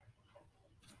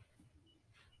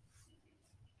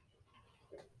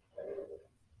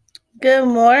Good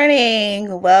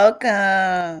morning.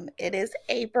 Welcome. It is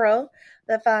April,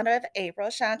 the founder of April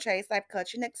Sean Trace Life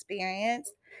Coaching Experience.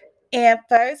 And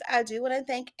first, I do want to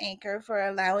thank Anchor for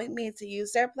allowing me to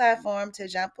use their platform to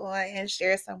jump on and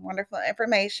share some wonderful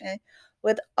information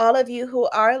with all of you who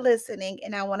are listening.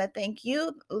 And I want to thank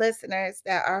you, listeners,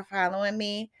 that are following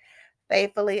me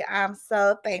faithfully. I'm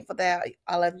so thankful that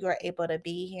all of you are able to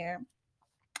be here.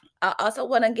 I also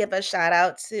want to give a shout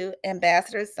out to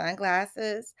Ambassador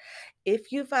Sunglasses.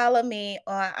 If you follow me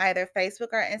on either Facebook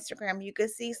or Instagram, you can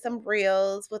see some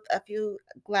reels with a few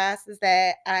glasses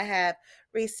that I have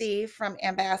received from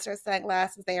Ambassador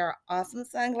Sunglasses. They are awesome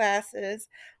sunglasses.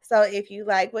 So if you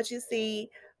like what you see,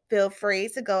 feel free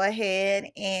to go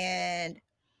ahead and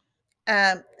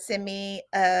send me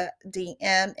a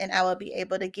DM and I will be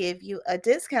able to give you a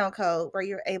discount code where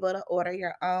you're able to order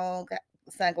your own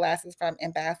sunglasses from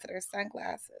Ambassador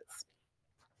Sunglasses.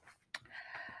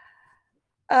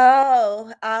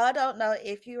 Oh, I don't know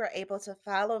if you were able to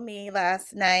follow me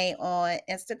last night on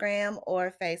Instagram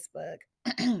or Facebook,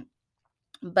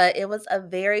 but it was a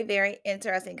very, very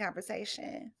interesting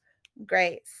conversation.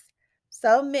 Grace.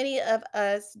 So many of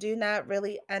us do not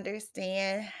really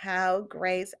understand how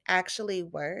grace actually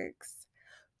works.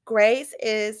 Grace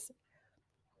is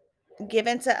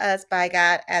given to us by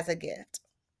God as a gift.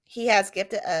 He has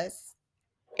gifted us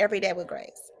every day with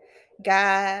grace.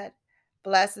 God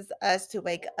blesses us to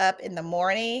wake up in the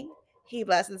morning. He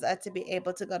blesses us to be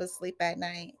able to go to sleep at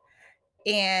night.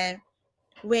 And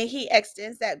when He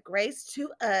extends that grace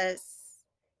to us,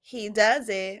 He does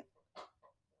it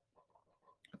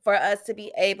for us to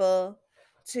be able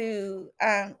to,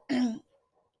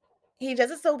 He does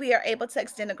it so we are able to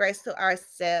extend the grace to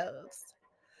ourselves.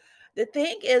 The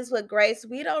thing is with grace,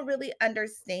 we don't really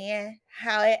understand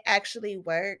how it actually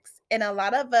works. And a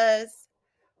lot of us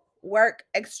work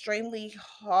extremely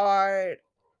hard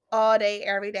all day,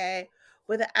 every day,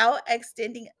 without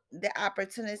extending the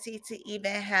opportunity to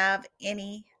even have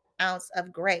any ounce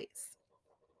of grace.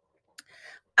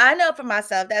 I know for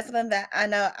myself, that's something that I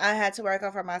know I had to work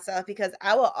on for myself because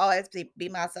I will always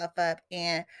beat myself up.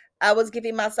 And I was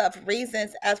giving myself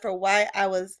reasons as for why I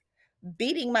was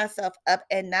beating myself up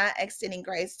and not extending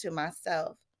grace to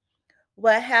myself.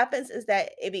 What happens is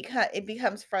that it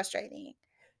becomes frustrating.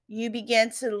 You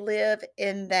begin to live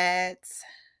in that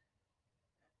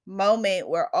moment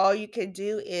where all you can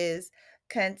do is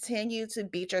continue to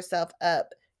beat yourself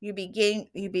up. You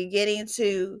beginning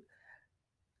to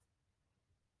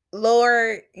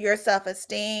lower your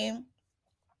self-esteem.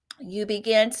 You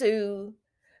begin to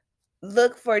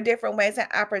look for different ways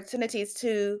and opportunities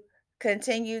to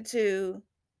continue to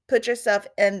put yourself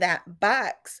in that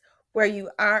box where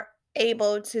you aren't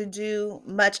able to do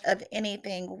much of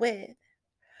anything with.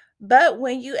 But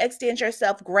when you extend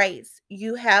yourself grace,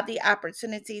 you have the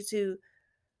opportunity to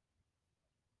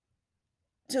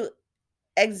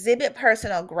exhibit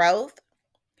personal growth.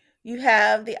 You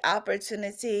have the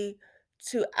opportunity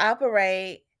to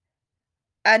operate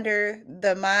under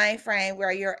the mind frame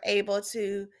where you're able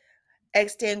to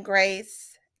extend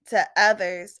grace to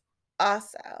others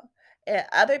also. And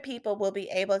other people will be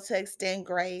able to extend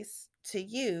grace to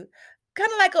you,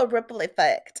 kind of like a ripple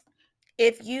effect.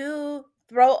 If you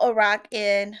throw a rock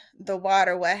in the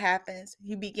water, what happens?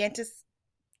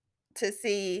 To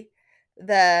see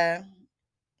the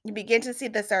you begin to see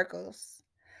the circles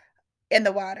in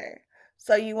the water.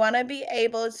 So you want to be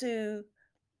able to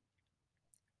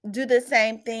do the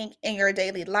same thing in your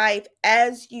daily life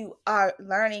as you are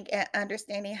learning and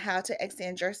understanding how to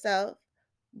extend yourself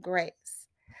grace.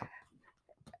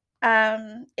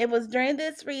 It was during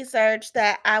this research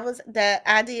that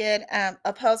I did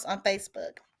a post on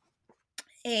Facebook,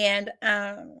 and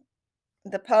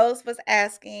the post was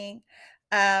asking,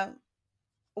 um,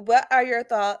 "What are your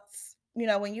thoughts? You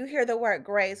know, when you hear the word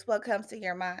grace, what comes to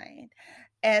your mind?"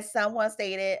 And someone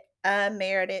stated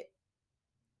unmerited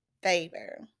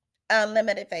favor,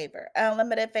 unlimited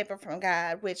favor from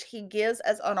God, which He gives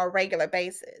us on a regular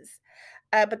basis.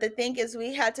 But the thing is,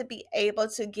 we have to be able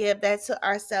to give that to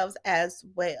ourselves as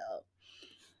well.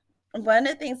 One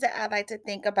of the things that I like to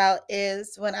think about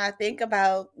is when I think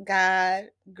about God,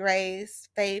 grace,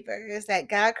 favor, is that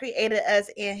God created us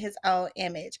in His own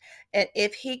image. And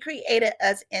if He created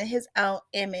us in His own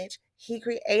image, He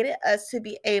created us to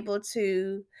be able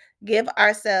to give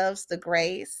ourselves the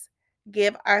grace,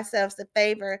 give ourselves the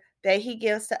favor that He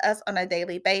gives to us on a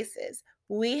daily basis.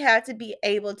 We have to be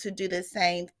able to do the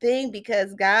same thing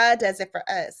because God does it for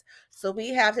us. So we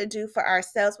have to do for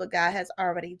ourselves what God has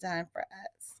already done for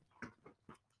us.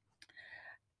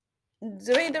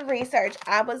 Doing the research,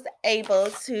 I was able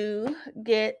to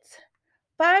get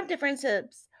 5 different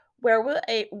tips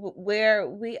where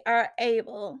we are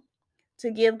able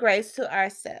to give grace to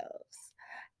ourselves.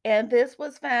 And this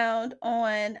was found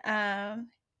on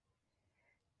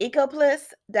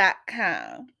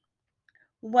ecoplus.com.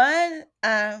 One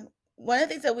one of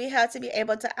the things that we have to be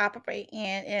able to operate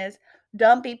in is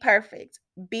don't be perfect,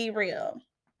 be real.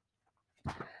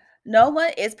 No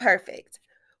one is perfect.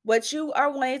 What you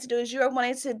are wanting to do is you are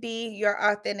wanting to be your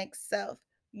authentic self.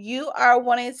 You are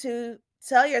wanting to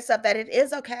tell yourself that it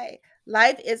is okay.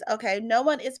 Life is okay. No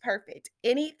one is perfect.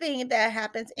 Anything that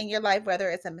happens in your life, whether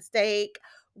it's a mistake,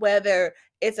 whether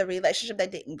it's a relationship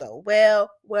that didn't go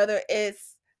well, whether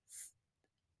it's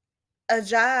a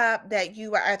job that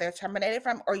you were either terminated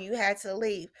from or you had to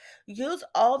leave. Use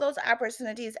all those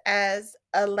opportunities as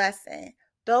a lesson.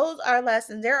 Those are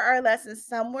lessons. There are lessons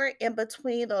somewhere in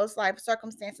between those life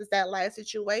circumstances, that life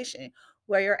situation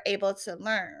where you're able to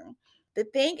learn. The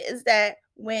thing is that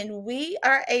when we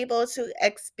are able to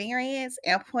experience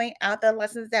and point out the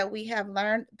lessons that we have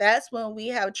learned, that's when we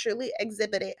have truly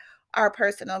exhibited our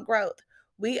personal growth.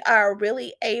 We are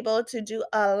really able to do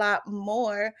a lot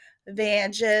more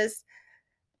than just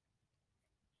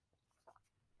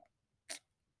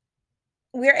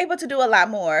we're able to do a lot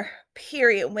more,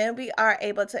 period, when we are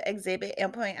able to exhibit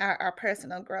and point out our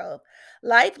personal growth.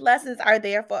 Life lessons are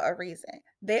there for a reason.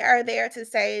 They are there to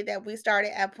say that we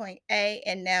started at point A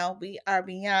and now we are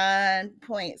beyond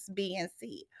points B and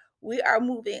C. We are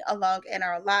moving along in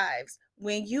our lives.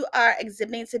 When you are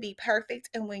exhibiting to be perfect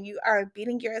and when you are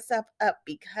beating yourself up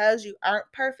because you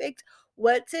aren't perfect,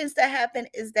 what tends to happen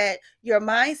is that your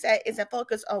mindset isn't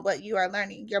focused on what you are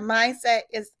learning. Your mindset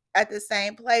is at the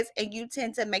same place and you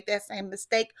tend to make that same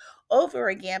mistake over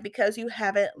again because you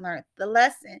haven't learned the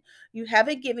lesson. You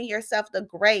haven't given yourself the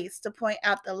grace to point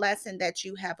out the lesson that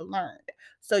you have learned.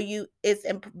 So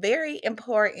very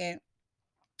important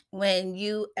when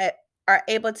you are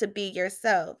able to be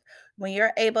yourself, when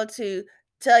you're able to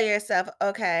tell yourself,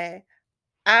 okay,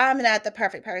 I'm not the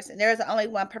perfect person. There's only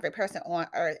one perfect person on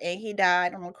earth, and he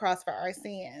died on the cross for our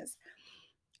sins.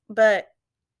 But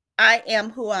I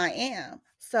am who I am.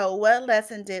 So what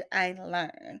lesson did I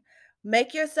learn?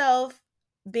 Make yourself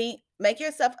make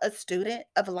yourself a student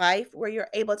of life where you're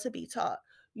able to be taught.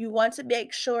 You want to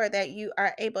make sure that you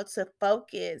are able to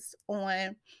focus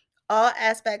on all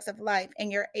aspects of life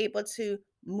and you're able to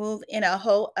move in a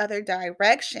whole other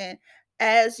direction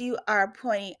as you are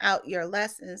pointing out your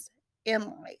lessons in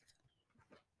life.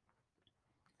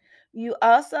 You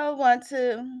also want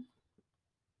to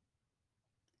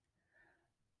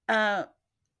um,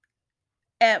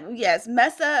 and yes,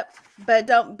 mess up, but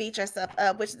don't beat yourself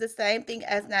up, which is the same thing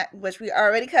as not, which we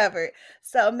already covered.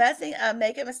 So messing up,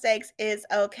 making mistakes is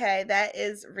okay. That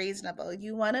is reasonable.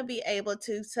 You want to be able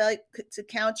to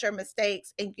count your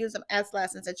mistakes and use them as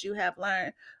lessons that you have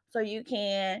learned, so you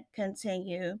can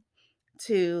continue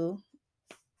to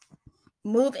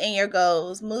move in your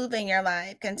goals, move in your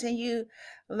life, continue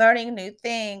learning new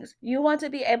things. You want to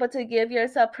be able to give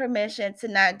yourself permission to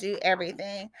not do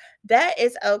everything. That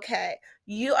is okay.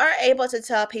 You are able to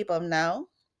tell people no.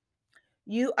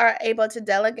 You are able to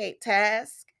delegate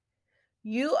tasks.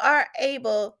 You are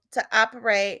able to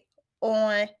operate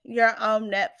on your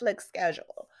own Netflix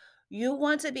schedule. You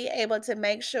want to be able to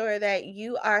make sure that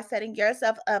you are setting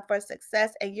yourself up for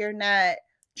success and you're not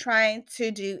trying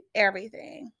to do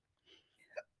everything.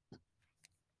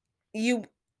 You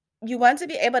you want to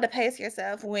be able to pace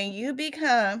yourself. When you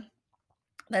become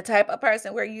the type of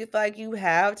person where you feel like you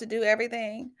have to do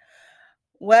everything,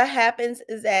 what happens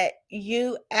is that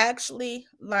you actually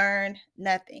learn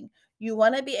nothing. You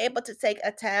want to be able to take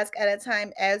a task at a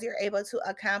time as you're able to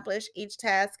accomplish each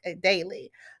task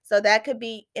daily. So that could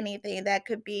be anything. That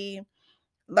could be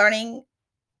learning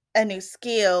a new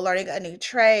skill, learning a new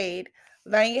trade,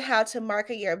 learning how to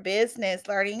market your business,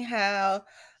 learning how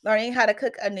to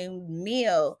cook a new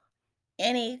meal,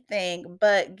 anything,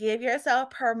 but give yourself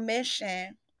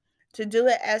permission to do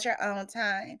it at your own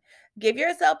time. Give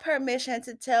yourself permission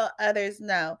to tell others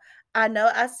no. I know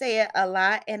I say it a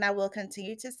lot and I will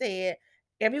continue to say it.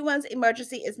 Everyone's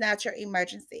emergency is not your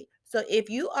emergency. So if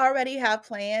you already have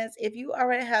plans, if you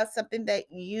already have something that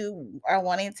you are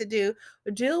wanting to do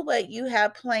what you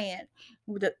have planned.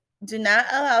 Do not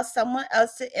allow someone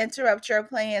else to interrupt your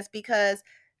plans because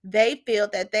they feel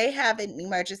that they have an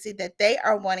emergency that they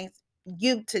are wanting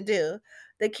you to do.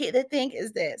 The thing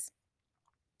is this: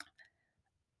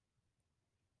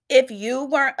 if you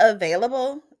weren't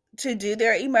available to do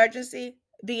their emergency,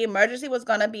 the emergency was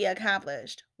going to be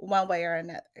accomplished one way or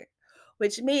another,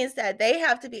 which means that they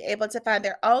have to be able to find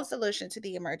their own solution to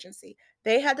the emergency.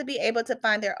 They have to be able to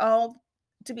find their own,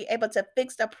 to be able to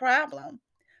fix the problem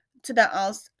to their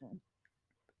own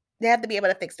They have to be able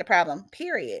to fix the problem,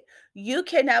 period. You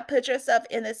cannot put yourself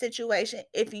in the situation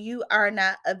if you are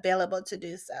not available to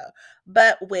do so.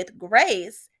 But with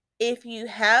grace, if you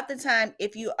have the time,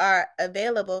 if you are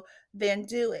available, then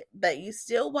do it. But you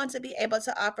still want to be able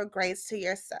to offer grace to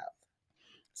yourself.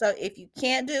 So if you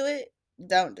can't do it,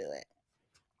 don't do it.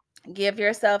 Give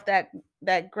yourself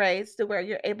that grace to where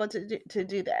you're able to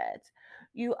do that.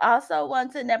 You also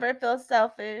want to never feel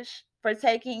selfish for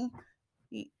taking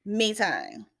me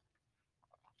time.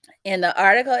 In the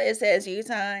article, it says you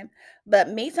time, but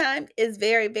me time is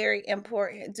very, very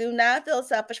important. Do not feel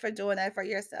selfish for doing that for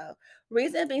yourself.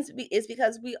 Reason being is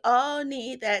because we all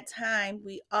need that time.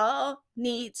 We all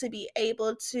need to be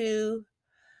able to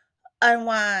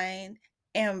unwind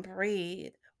and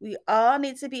breathe. We all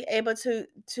need to be able to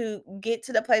get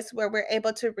to the place where we're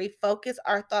able to refocus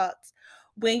our thoughts.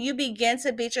 When you begin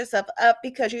to beat yourself up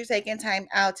because you're taking time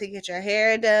out to get your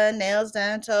hair done, nails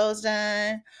done, toes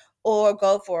done, or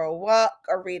go for a walk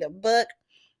or read a book,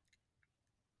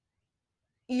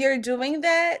 you're doing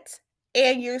that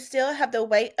and you still have the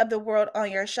weight of the world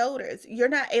on your shoulders. You're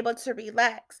not able to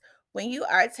relax. When you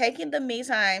are taking the me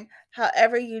time,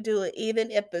 however you do it, even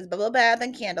if it's bubble bath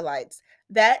and candlelights,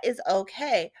 that is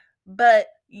okay. But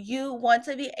you want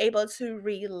to be able to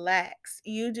relax.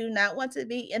 You do not want to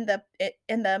be in the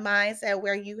mindset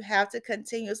where you have to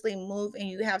continuously move and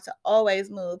you have to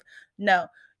always move. No,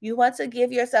 you want to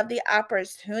give yourself the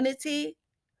opportunity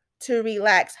to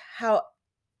relax.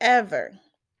 However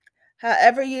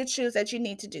you choose that you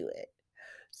need to do it.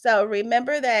 So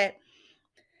remember that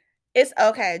it's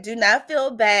okay. Do not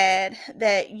feel bad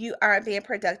that you aren't being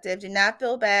productive. Do not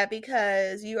feel bad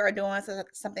because you are doing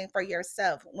something for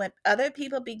yourself. When other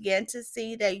people begin to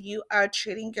see that you are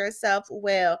treating yourself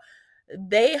well,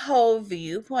 their whole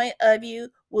viewpoint of you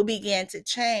will begin to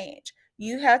change.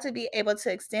 You have to be able to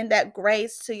extend that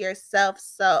grace to yourself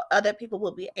so other people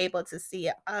will be able to see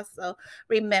it also.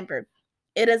 Remember,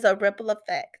 it is a ripple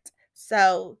effect.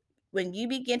 So when you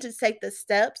begin to take the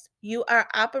steps, you are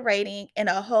operating in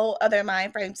a whole other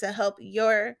mind frame to help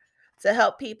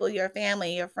people, your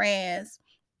family, your friends,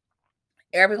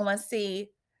 everyone see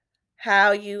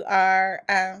how you are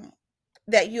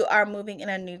that you are moving in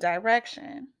a new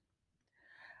direction.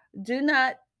 Do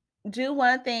not do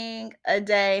one thing a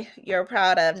day you're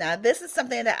proud of. Now, this is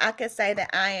something that I could say that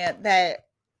I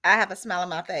have a smile on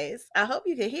my face. I hope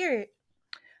you can hear it.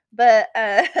 But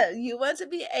you want to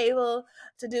be able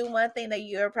to do one thing that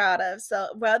you're proud of. So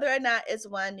whether or not it's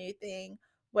one new thing,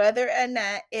 whether or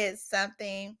not it's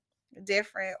something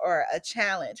different or a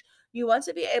challenge, you want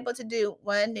to be able to do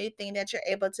one new thing that you're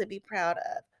able to be proud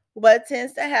of. What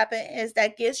tends to happen is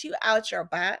that gets you out your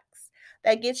box,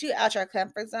 that gets you out your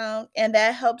comfort zone, and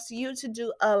that helps you to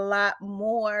do a lot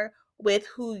more with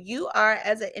who you are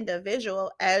as an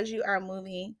individual as you are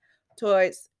moving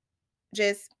towards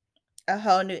just a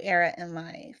whole new era in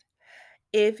life.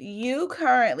 If you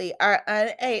currently aren't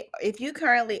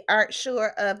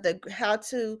sure of the how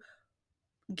to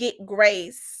get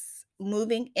grace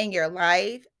moving in your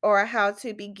life or how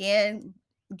to begin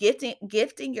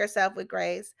gifting yourself with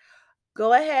grace,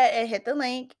 go ahead and hit the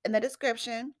link in the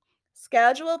description.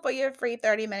 Schedule for your free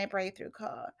 30-minute breakthrough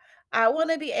call. I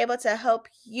want to be able to help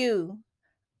you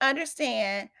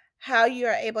understand how you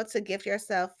are able to gift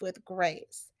yourself with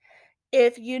grace.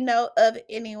 If you know of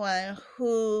anyone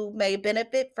who may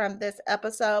benefit from this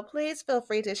episode, please feel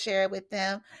free to share it with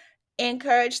them.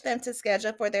 Encourage them to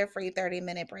schedule for their free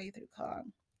 30-minute breakthrough call.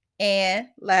 And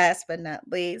last but not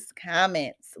least,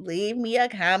 comments. Leave me a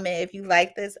comment if you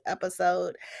like this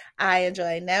episode. I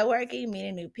enjoy networking,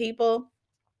 meeting new people.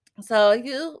 So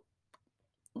you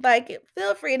like it,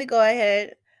 feel free to go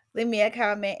ahead, leave me a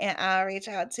comment, and I'll reach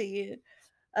out to you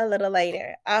a little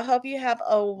later. I hope you have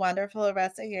a wonderful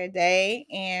rest of your day,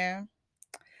 and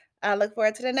I look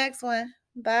forward to the next one.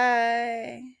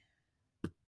 Bye.